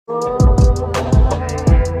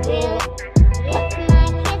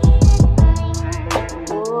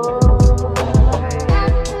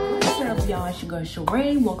girl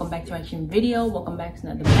Sherray. Welcome back to action video. Welcome back to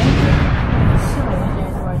another banger. So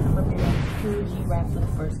I'm gonna be doing G rap for the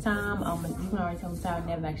first time. You can already tell me I've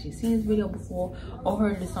never actually seen this video before or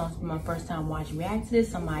heard this song for my first time watching react to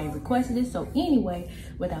this. Somebody requested it. So anyway,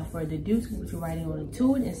 without further ado, let's get writing on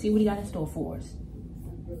into it and see what he got in store for us.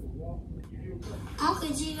 Uncle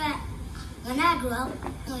G rap. When I grew up,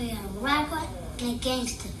 I was a rapper and a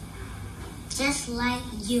gangster, just like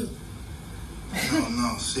you.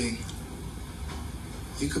 No, see,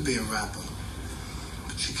 you could be a rapper,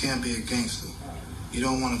 but you can't be a gangster. You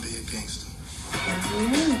don't want to be a gangster.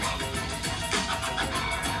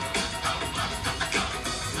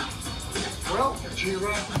 Well,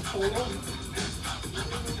 G-Rap and Polo, you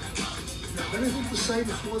have anything to say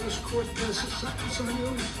before this court passes sentence on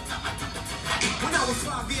you? When I was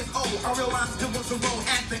 5 years old, I realized there was a road.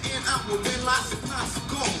 At the end, I would win lots of pounds of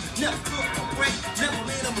gold. Never took a break, never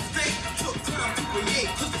made a mistake. Took time to create,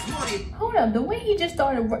 cause it's money. Hold up, the way he just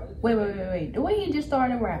started, wait. The way he just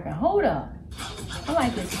started rapping, hold up. I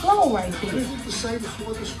like his flow right there. Anything to say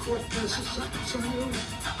before this court passes sentence on you?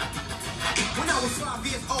 When I was 5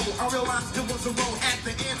 years old, I realized there was a road. At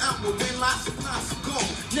the end, I would win lots of pounds of gold.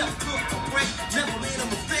 Never took a break, never made a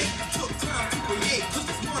mistake. Took time to create, cause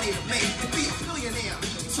it's money to make. To be a billionaire,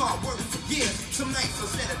 it's hard work for years. Some nights I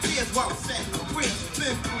shed a tears while I sat in the bridge.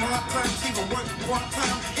 Been through hard times, even working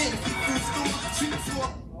part-time in a food store, street floor.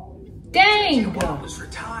 Dang! Was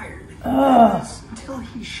retired until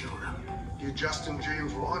he showed up. You Justin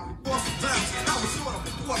James Watt? I was sort of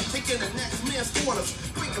bored, taking the next man's orders,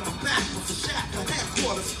 breaking my back with the shack to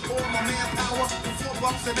headquarters. All my manpower, for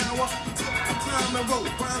 $4 an hour. Took my time and wrote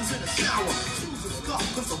rhymes in the shower. Shoes and scuff,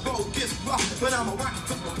 cause the road gets rough. But I'm a rocket,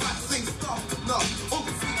 cause my body sings stuff enough.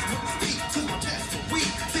 Open feet won't speak to my chest for weak.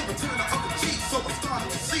 They return the other cheek, so I'm starting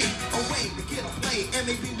to see a way to get a play. And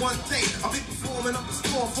maybe one day I'll be performing up the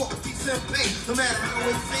store for a decent pay. No matter how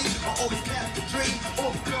it seems, I always have the dream. All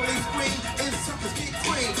the girlies scream. And suckers get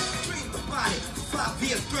cream, dream about it, 5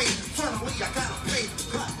 years straight. Finally, I got a plate,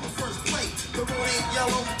 got my first plate. The road ain't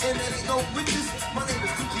yellow, and there ain't no witches. My name is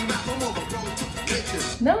Gucci Rap, I'm on the road to the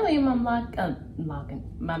riches. Not only am I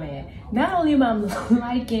not only am I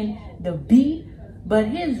liking the beat, but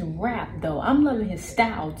his rap though, I'm loving his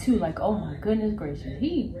style too. Like, oh my goodness gracious,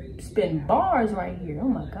 he spitting bars right here. Oh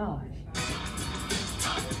my gosh.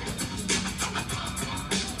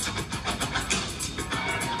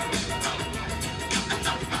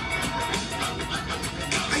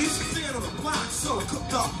 So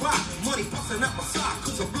cooked up rock, money busting out my sock,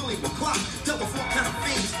 cause I'm really a clock. Double 4 kind of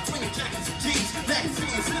things, swinging jackets and jeans,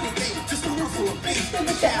 magazines, anything, just a hustle of beats.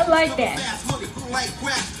 I like that. Fast money grew like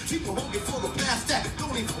grass, people hungry for the past that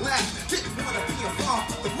don't even last. Didn't wanna be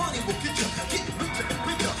involved, but the money will get you, getting richer and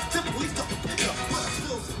richer. Typically stuff a picture, but I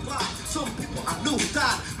still survive. Some people I knew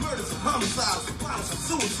died, murders and homicides, violence and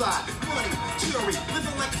suicide. Money, jewelry,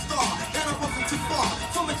 living like a star, and I wasn't too far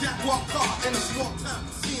from a jackpot car in a small town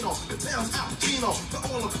casino. The town's Al Pacino, but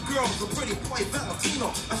all of the girls are pretty boy Valentino.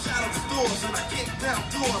 I shout out stores and I kick down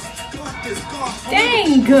doors. Collect this car.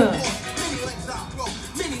 Dang good. Many legs I broke,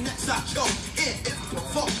 many necks I choke. And if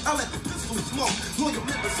provoked, I let the pistol smoke. Loyal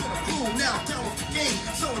members of the crew now down with the game.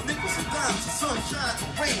 Selling nickels and dimes, the sunshine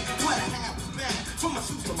and rain. What I had was bad, from my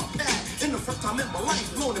shoes to my bag. And the first time in my life,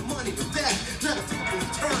 loaning money to dad. Now the tables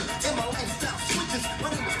turn and my lifestyle switches. My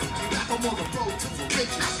name is Gucci Rap, I'm on the road to the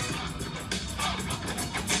riches.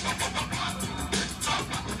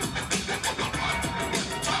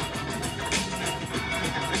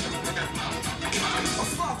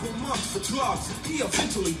 For drugs, he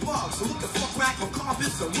eventually bugs. So looking for crack on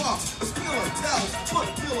carpets and rugs. A stealer tells, but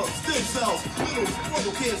a killer still sells. Little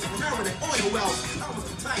spoiled kids inheriting oil wells.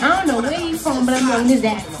 I don't know where he's from, but I'm loving his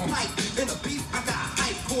accent. In the beef, I got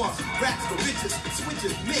hype cores, racks for riches,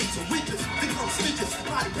 switches, made to riches, they come stitches,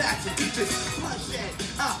 body bags and ditches, bloodshed.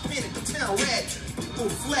 I painted the town red,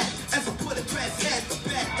 people fled as I put a dress head to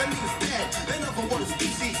bed. That means dead. Another one is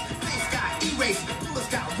species. Face got erased,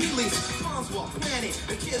 bullets got released, bombs were planted,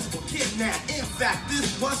 the kids were kidnapped. In fact, this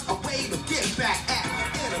was a way to get back at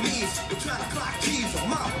enemies who try to clock keys on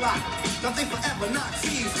my block. Nothing forever not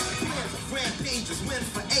seized. Plans of rampages went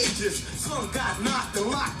for ages. Some got knocked and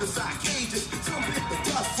locked inside cages. Some bit the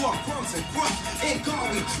dust for crumbs and crust. In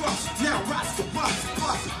God we trust. Now rots the bus.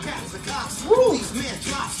 Bust cats and cops. Police man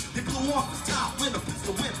drops. They blew off the top when the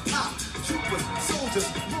pistol went pop. Troopers, soldiers,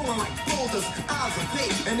 rolling like boulders. Eyes of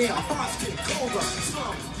hate and their hearts get colder.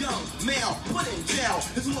 Some young male put in jail.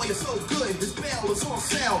 His lawyer so good, his bail is on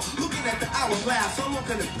sale. Looking at the hourglass, I'm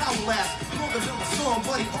looking at power last. Longer than the storm,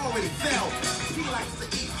 but he already fell. He likes to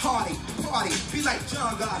eat hearty, party, be like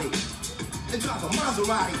John Gotti. and drives a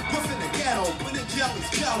Maserati. Rough in the ghetto, when the jelly's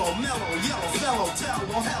jello, mellow, yellow, fellow,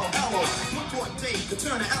 tello, hello. One court date to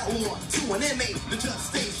turn an outlaw to an inmate. The judge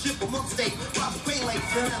stays, ship amongst state, rob the pain lakes,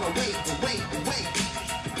 and then wait.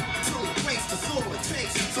 Till he breaks the soul it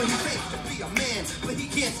takes, so he fakes to be a man, but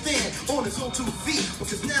he can't stand on his own 2 feet,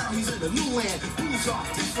 because now he's in a new land. Rules are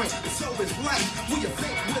different, and so is life. When you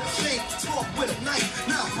think with a shake, talk with a knife.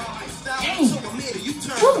 Now my lifestyle, so I made a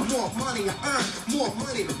U-turn. The more money I earn, more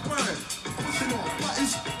money to burn. Pushing on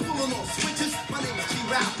buttons, pulling on switches. My name is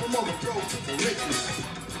G-Rap, I'm on the road to the riches.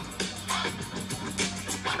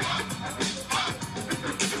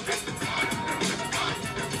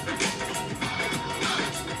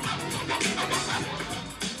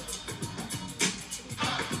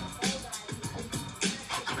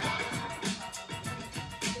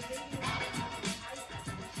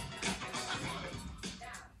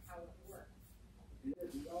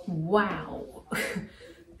 Wow.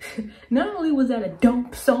 Not only was that a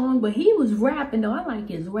dope song, but he was rapping though. I like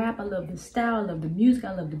his rap. I love his style. I love the music.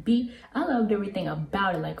 I love the beat. I loved everything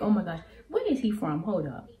about it. Like, oh my gosh, where is he from? Hold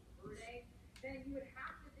up.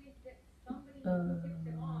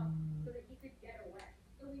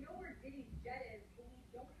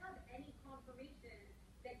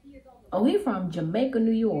 Oh, he's from Jamaica,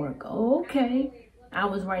 New York. Okay. I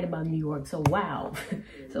was right about New York, so wow.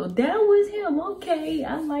 So that was him. Okay,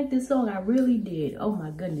 I like this song. I really did. Oh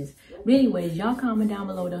my goodness. But anyways, y'all comment down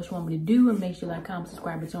below what else you want me to do, and make sure you like, comment,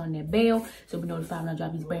 subscribe, and turn on that bell so be notified when I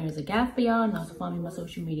drop these bangers I got for y'all. And also follow me on my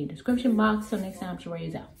social media description box. So next time, Sheray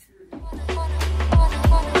is out.